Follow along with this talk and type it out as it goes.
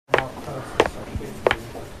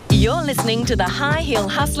You're listening to the High Heel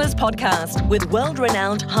Hustlers podcast with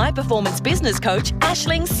world-renowned high-performance business coach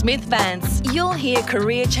Aisling Smith-Vance. You'll hear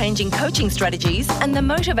career-changing coaching strategies and the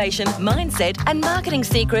motivation, mindset, and marketing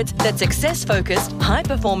secrets that success-focused,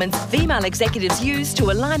 high-performance female executives use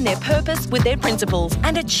to align their purpose with their principles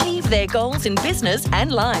and achieve their goals in business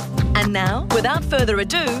and life. And now, without further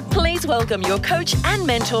ado, please welcome your coach and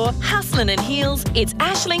mentor, Hustlin' and Heels. It's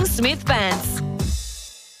Aisling Smith-Vance.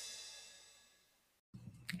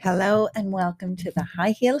 Hello and welcome to the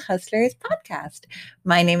High Heel Hustlers podcast.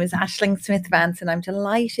 My name is Aisling Smith-Vance and I'm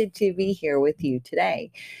delighted to be here with you today.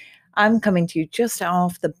 I'm coming to you just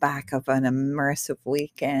off the back of an immersive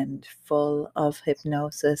weekend full of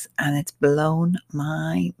hypnosis, and it's blown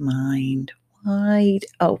my mind wide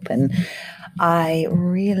open. I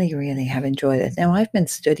really have enjoyed it. Now, I've been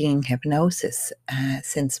studying hypnosis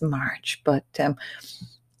since March, but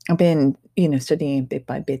I've been, studying bit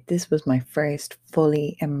by bit. This was my first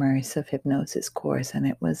fully immersive hypnosis course, and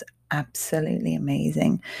it was absolutely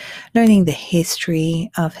amazing. Learning the history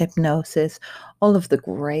of hypnosis, all of the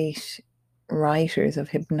great writers of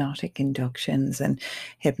hypnotic inductions and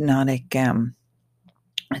hypnotic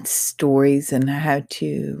stories, and how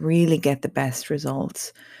to really get the best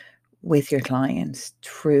results with your clients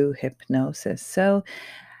through hypnosis. So,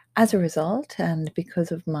 as a result, and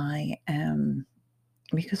because of my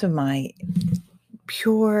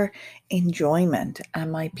pure enjoyment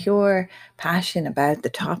and my pure passion about the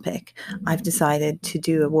topic, I've decided to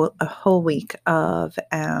do a whole week of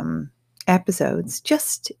episodes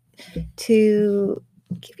just to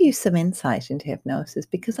give you some insight into hypnosis,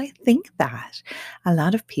 because I think that a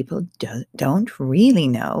lot of people don't really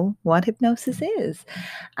know what hypnosis is.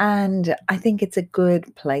 And I think it's a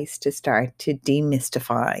good place to start to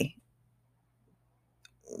demystify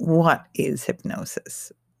what is hypnosis.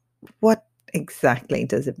 What exactly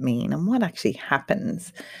does it mean, and what actually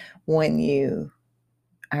happens when you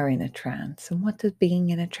are in a trance, and what does being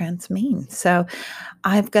in a trance mean? So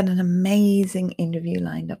I've got an amazing interview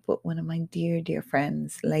lined up with one of my dear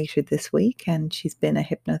friends later this week, and she's been a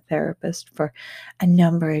hypnotherapist for a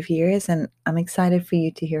number of years, and I'm excited for you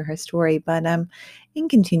to hear her story. But in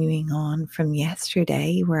continuing on from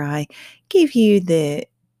yesterday, where I gave you the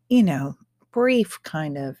brief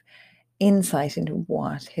kind of insight into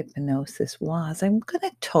what hypnosis was, I'm going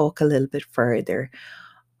to talk a little bit further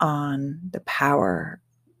on the power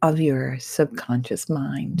of your subconscious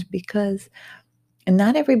mind, because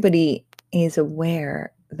not everybody is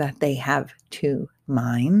aware that they have two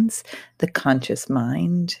minds, the conscious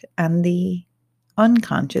mind and the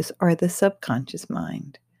unconscious or the subconscious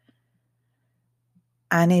mind.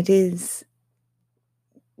 And it is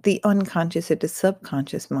the unconscious or the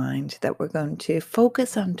subconscious mind that we're going to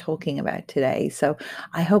focus on talking about today. So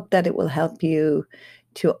I hope that it will help you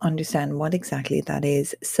to understand what exactly that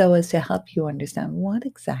is, so as to help you understand what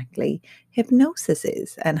exactly hypnosis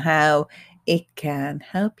is and how it can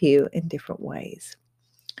help you in different ways.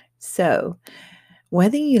 So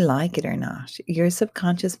whether you like it or not, your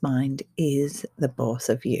subconscious mind is the boss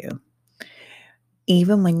of you.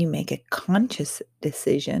 Even when you make a conscious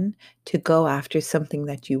decision to go after something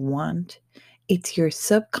that you want, it's your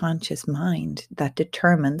subconscious mind that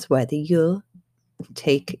determines whether you'll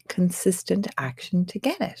take consistent action to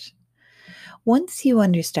get it. Once you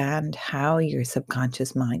understand how your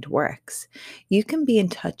subconscious mind works, you can be in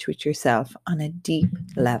touch with yourself on a deep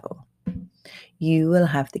level. You will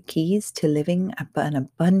have the keys to living an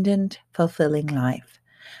abundant, fulfilling life,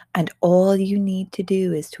 and all you need to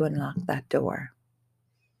do is to unlock that door.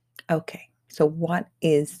 Okay, so what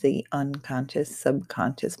is the unconscious,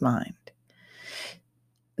 subconscious mind?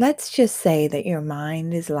 Let's just say that your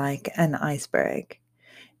mind is like an iceberg.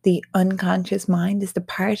 The unconscious mind is the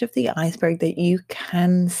part of the iceberg that you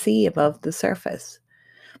can see above the surface.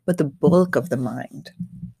 But the bulk of the mind,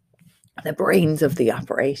 the brains of the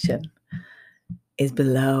operation, is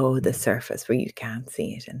below the surface where you can't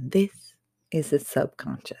see it. And this is the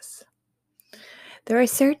subconscious. There are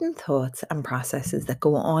certain thoughts and processes that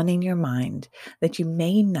go on in your mind that you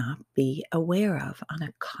may not be aware of on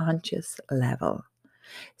a conscious level,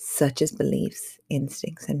 such as beliefs,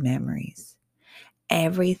 instincts, and memories.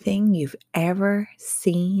 Everything you've ever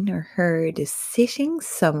seen or heard is sitting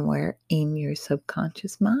somewhere in your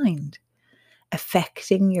subconscious mind,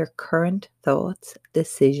 affecting your current thoughts,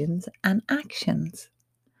 decisions, and actions.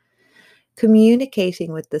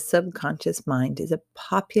 Communicating with the subconscious mind is a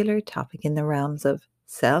popular topic in the realms of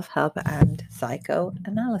self-help and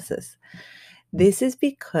psychoanalysis. This is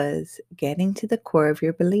because getting to the core of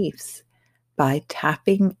your beliefs by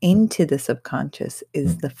tapping into the subconscious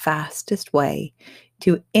is the fastest way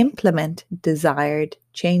to implement desired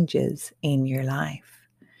changes in your life.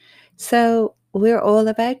 So we're all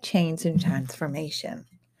about change and transformation.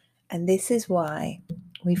 And this is why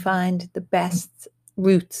we find the best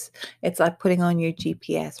routes. It's like putting on your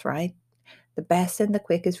GPS, right? The best and the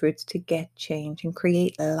quickest routes to get change and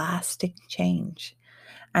create lasting change.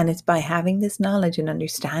 And it's by having this knowledge and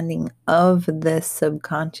understanding of the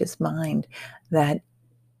subconscious mind that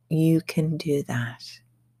you can do that.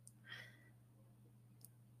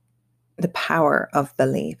 The power of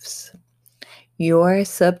beliefs. Your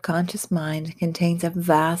subconscious mind contains a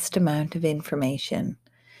vast amount of information.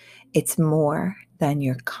 It's more than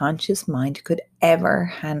your conscious mind could ever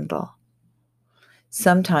handle.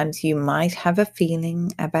 Sometimes you might have a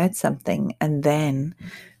feeling about something and then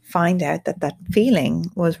find out that that feeling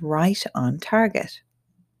was right on target.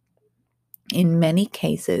 In many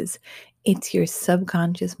cases, it's your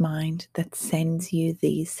subconscious mind that sends you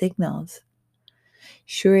these signals.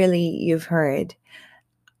 Surely you've heard,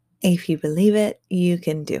 if you believe it, you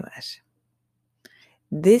can do it.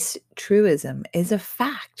 This truism is a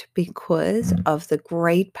fact because of the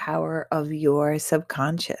great power of your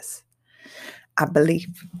subconscious. A belief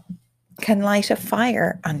can light a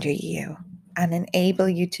fire under you and enable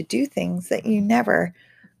you to do things that you never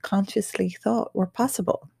consciously thought were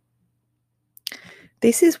possible.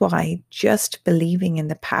 This is why just believing in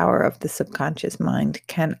the power of the subconscious mind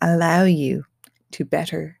can allow you to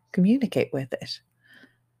better communicate with it.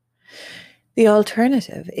 The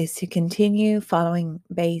alternative is to continue following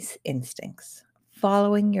base instincts.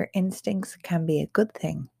 Following your instincts can be a good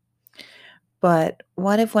thing. But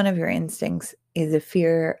what if one of your instincts is a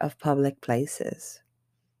fear of public places?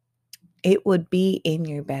 It would be in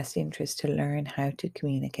your best interest to learn how to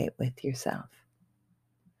communicate with yourself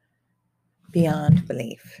beyond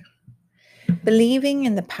belief. Believing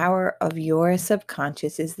in the power of your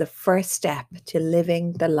subconscious is the first step to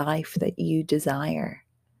living the life that you desire.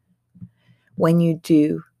 When you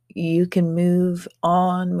do, you can move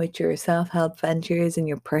on with your self-help ventures and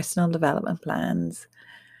your personal development plans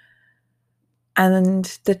and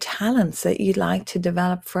the talents that you'd like to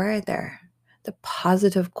develop further, the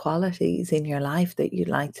positive qualities in your life that you'd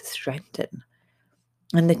like to strengthen,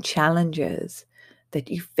 and the challenges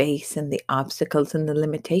that you face and the obstacles and the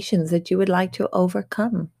limitations that you would like to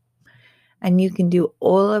overcome. And you can do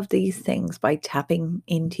all of these things by tapping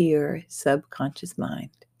into your subconscious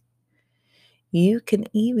mind. You can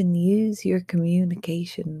even use your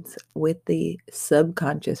communications with the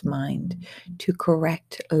subconscious mind to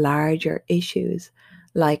correct larger issues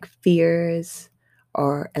like fears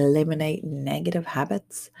or eliminate negative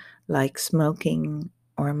habits like smoking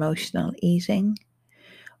or emotional eating.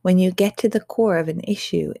 When you get to the core of an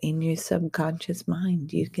issue in your subconscious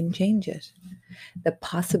mind, you can change it. The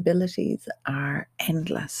possibilities are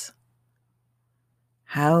endless.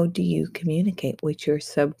 How do you communicate with your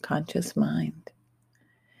subconscious mind?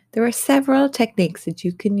 There are several techniques that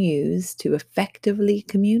you can use to effectively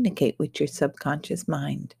communicate with your subconscious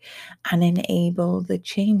mind and enable the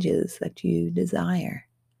changes that you desire.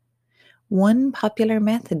 One popular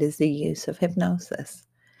method is the use of hypnosis.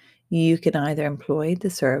 You can either employ the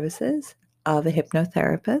services of a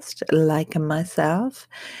hypnotherapist like myself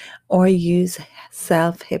or use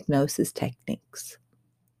self-hypnosis techniques.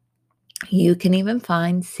 You can even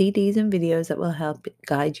find CDs and videos that will help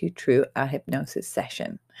guide you through a hypnosis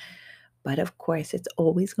session. But of course, it's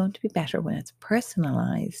always going to be better when it's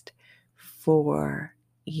personalized for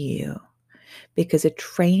you, because a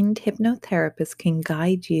trained hypnotherapist can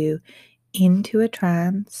guide you into a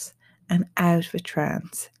trance and out of a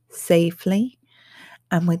trance safely.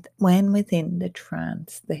 And when within the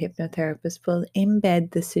trance, the hypnotherapist will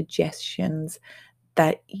embed the suggestions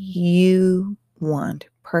that you want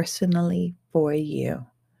personally for you.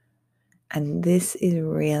 And this is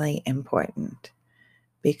really important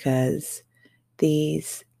because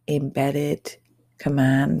these embedded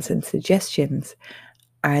commands and suggestions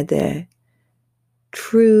are the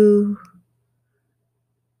true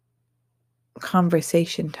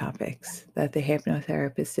conversation topics that the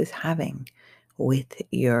hypnotherapist is having with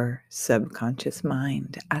your subconscious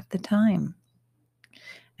mind at the time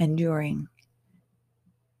and during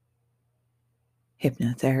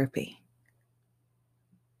hypnotherapy.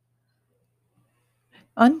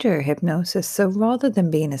 Under hypnosis, so rather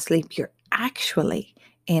than being asleep, you're actually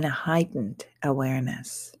in a heightened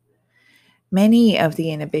awareness. Many of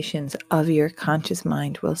the inhibitions of your conscious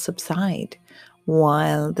mind will subside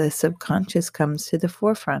while the subconscious comes to the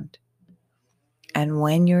forefront. And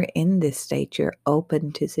when you're in this state, you're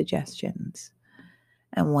open to suggestions.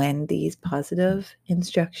 And when these positive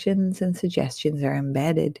instructions and suggestions are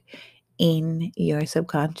embedded in your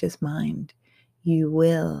subconscious mind, you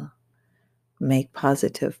will make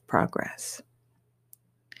positive progress.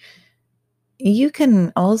 You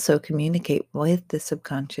can also communicate with the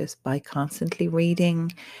subconscious by constantly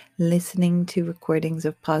reading, listening to recordings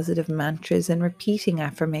of positive mantras, and repeating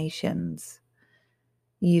affirmations.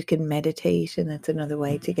 You can meditate, and that's another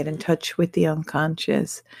way to get in touch with the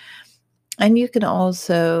unconscious. And you can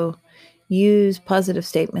also use positive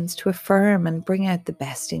statements to affirm and bring out the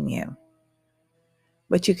best in you.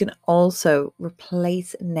 But you can also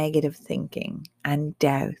replace negative thinking and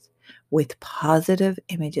doubt with positive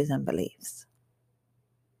images and beliefs.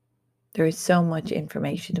 There is so much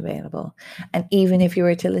information available. And even if you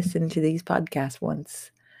were to listen to these podcasts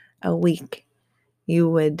once a week, you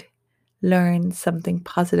would learn something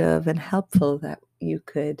positive and helpful that you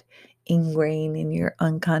could ingrain in your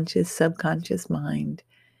unconscious, subconscious mind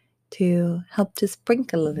to help to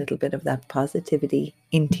sprinkle a little bit of that positivity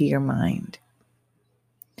into your mind.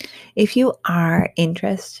 If you are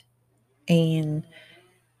interested in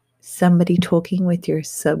somebody talking with your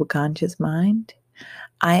subconscious mind,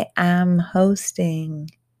 I am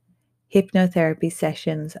hosting hypnotherapy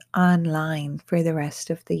sessions online for the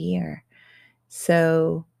rest of the year.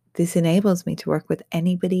 So this enables me to work with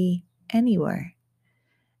anybody, anywhere,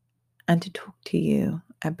 and to talk to you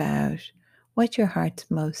about what your heart's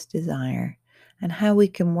most desire and how we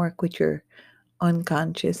can work with your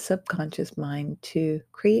unconscious, subconscious mind to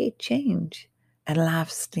create change and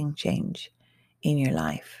lasting change in your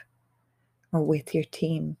life or with your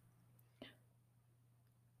team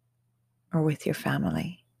or with your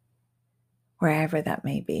family, wherever that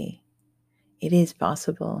may be. It is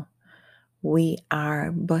possible. We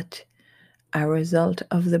are but a result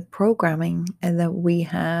of the programming that we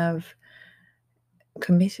have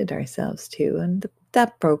committed ourselves to. And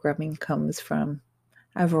that programming comes from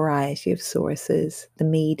a variety of sources: the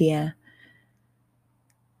media,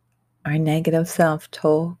 our negative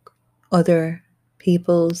self-talk, other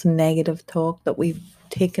people's negative talk that we've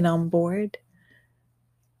taken on board.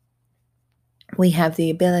 We have the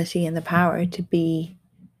ability and the power to be,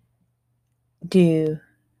 do,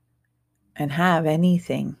 and have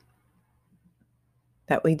anything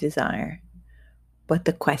that we desire. But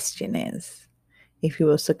the question is, if you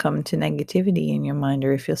will succumb to negativity in your mind,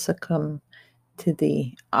 or if you'll succumb to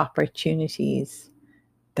the opportunities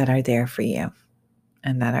that are there for you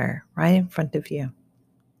and that are right in front of you.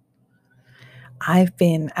 I've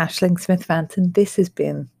been Aisling Smith Vance, and this has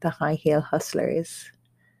been the High Heel Hustlers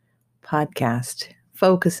podcast,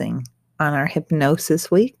 focusing on our hypnosis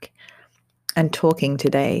week and talking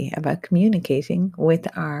today about communicating with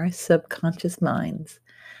our subconscious minds.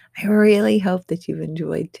 I really hope that you've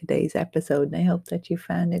enjoyed today's episode, and I hope that you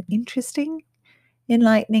found it interesting,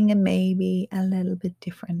 enlightening, and maybe a little bit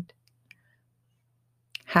different.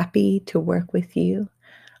 Happy to work with you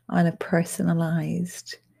on a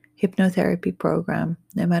personalized hypnotherapy program,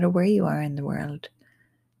 no matter where you are in the world,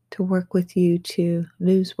 to work with you to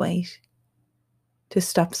lose weight, to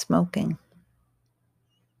stop smoking,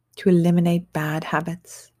 to eliminate bad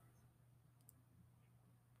habits,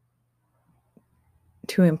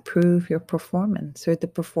 to improve your performance or the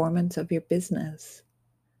performance of your business,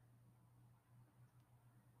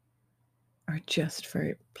 or just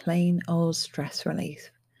for plain old stress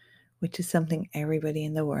relief, which is something everybody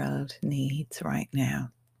in the world needs right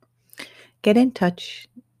now. Get in touch.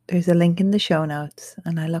 There's a link in the show notes,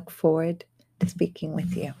 and I look forward to speaking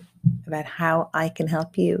with you about how I can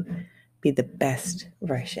help you be the best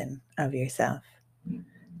version of yourself.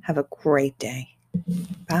 Have a great day.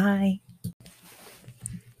 Bye.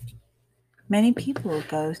 Many people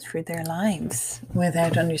go through their lives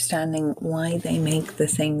without understanding why they make the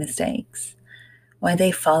same mistakes, why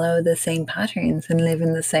they follow the same patterns and live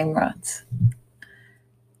in the same ruts,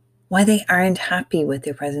 why they aren't happy with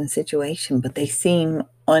their present situation, but they seem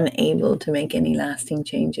unable to make any lasting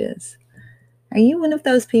changes. Are you one of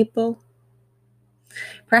those people?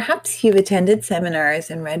 Perhaps you've attended seminars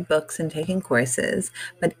and read books and taken courses,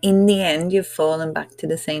 but in the end you've fallen back to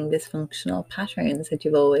the same dysfunctional patterns that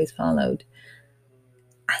you've always followed.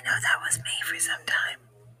 I know that was me for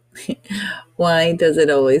some time. Why does it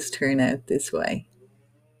always turn out this way?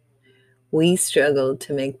 We struggle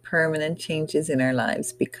to make permanent changes in our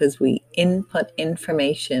lives because we input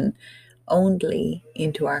information only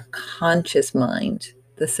into our conscious mind,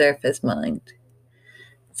 the surface mind.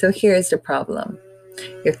 So here's the problem.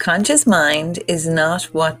 Your conscious mind is not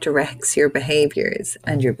what directs your behaviors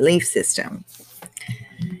and your belief system.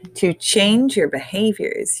 To change your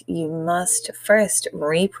behaviors, you must first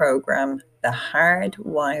reprogram the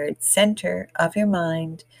hardwired center of your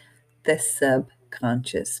mind, the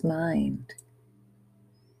subconscious mind.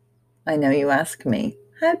 I know you ask me,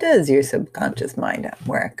 how does your subconscious mind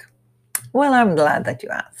work? Well, I'm glad that you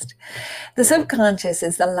asked. The subconscious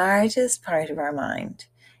is the largest part of our mind.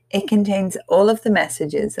 It contains all of the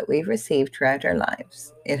messages that we've received throughout our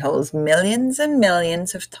lives. It holds millions and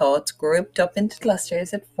millions of thoughts grouped up into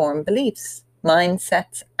clusters that form beliefs,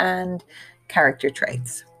 mindsets, and character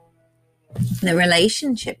traits. The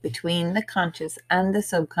relationship between the conscious and the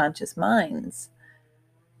subconscious minds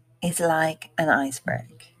is like an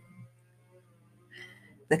iceberg.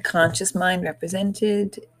 The conscious mind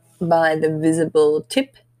represented by the visible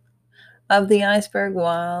tip of the iceberg,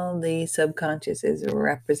 while the subconscious is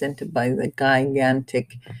represented by the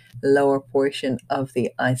gigantic lower portion of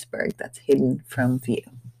the iceberg that's hidden from view.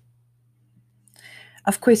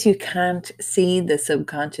 Of course, you can't see the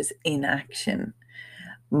subconscious in action,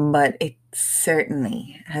 but it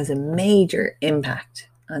certainly has a major impact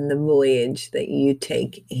on the voyage that you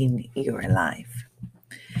take in your life.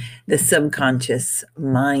 The subconscious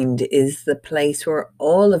mind is the place where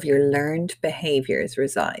all of your learned behaviors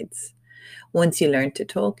resides. Once you learn to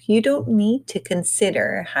talk, you don't need to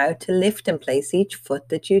consider how to lift and place each foot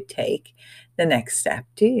that you take the next step,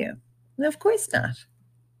 do you? Of course not.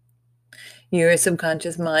 Your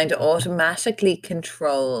subconscious mind automatically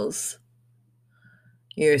controls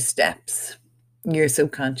your steps. Your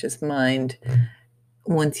subconscious mind,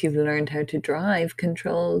 once you've learned how to drive,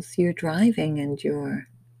 controls your driving and your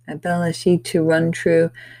ability to run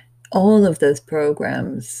through all of those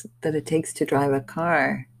programs that it takes to drive a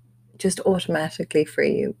car just automatically for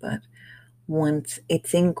you. But once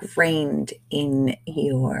it's ingrained in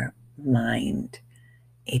your mind,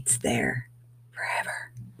 it's there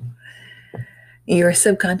forever. Your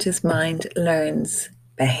subconscious mind learns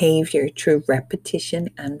behavior through repetition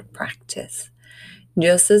and practice,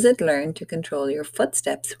 just as it learned to control your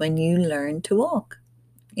footsteps when you learn to walk.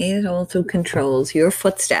 It also controls your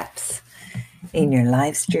footsteps in your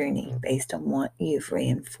life's journey based on what you've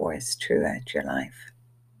reinforced throughout your life.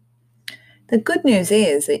 The good news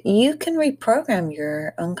is that you can reprogram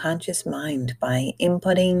your unconscious mind by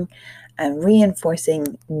inputting and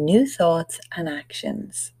reinforcing new thoughts and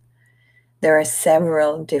actions. There are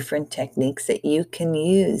several different techniques that you can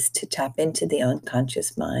use to tap into the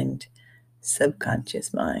unconscious mind,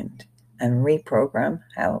 subconscious mind, and reprogram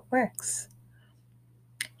how it works.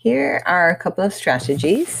 Here are a couple of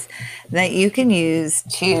strategies that you can use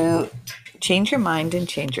to change your mind and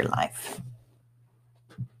change your life.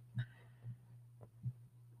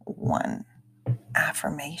 1.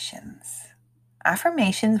 Affirmations.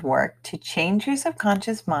 Affirmations work to change your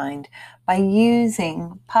subconscious mind by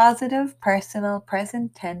using positive personal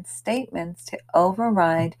present tense statements to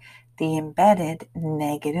override the embedded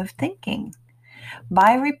negative thinking.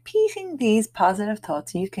 By repeating these positive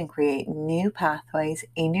thoughts, you can create new pathways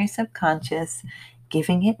in your subconscious,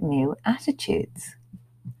 giving it new attitudes.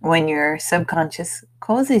 When your subconscious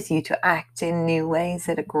causes you to act in new ways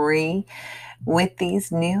that agree with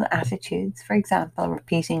these new attitudes, for example,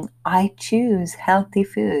 repeating, "I choose healthy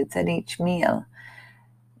foods" at each meal,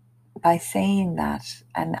 by saying that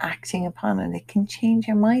and acting upon it, it can change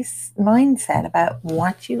your mindset about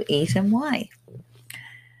what you eat and why.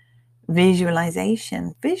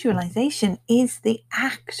 Visualization. Visualization is the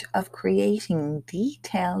act of creating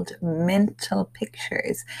detailed mental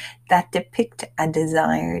pictures that depict a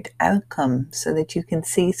desired outcome so that you can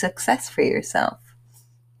see success for yourself.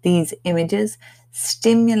 These images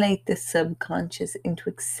stimulate the subconscious into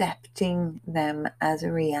accepting them as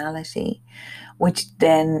a reality, which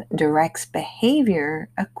then directs behavior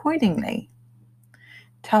accordingly.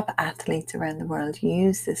 Top athletes around the world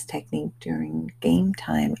use this technique during game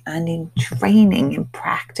time and in training and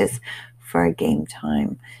practice for game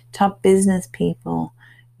time. Top business people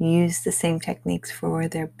use the same techniques for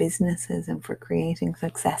their businesses and for creating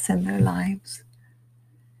success in their lives.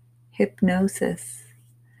 Hypnosis.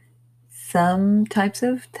 Some types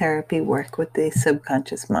of therapy work with the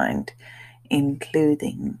subconscious mind,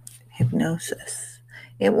 including hypnosis.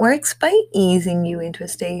 It works by easing you into a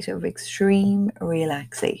state of extreme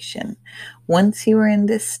relaxation. Once you are in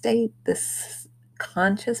this state, the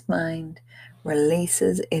conscious mind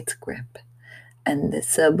releases its grip, and the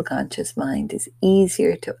subconscious mind is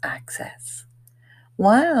easier to access.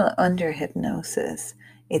 While under hypnosis,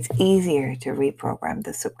 it's easier to reprogram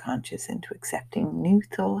the subconscious into accepting new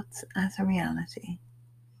thoughts as a reality.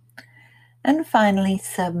 And finally,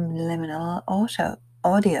 subliminal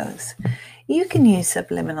audios. You can use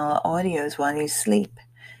subliminal audios while you sleep.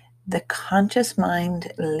 The conscious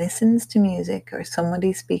mind listens to music or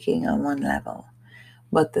somebody speaking on one level,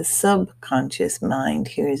 but the subconscious mind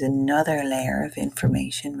hears another layer of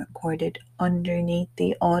information recorded underneath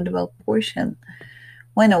the audible portion,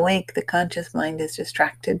 When awake, the conscious mind is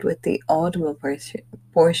distracted with the audible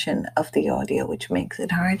portion of the audio, which makes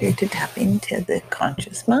it harder to tap into the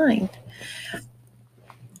conscious mind.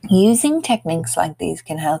 Using techniques like these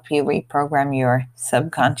can help you reprogram your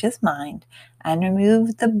subconscious mind and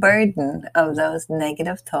remove the burden of those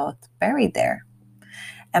negative thoughts buried there.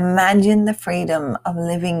 Imagine the freedom of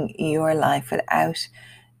living your life without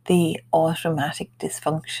the automatic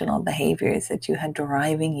dysfunctional behaviors that you had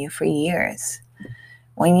driving you for years.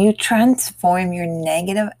 When you transform your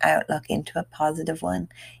negative outlook into a positive one,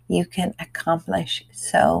 you can accomplish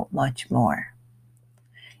so much more.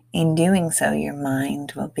 In doing so, your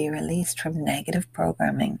mind will be released from negative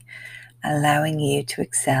programming, allowing you to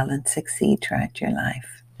excel and succeed throughout your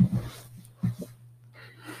life.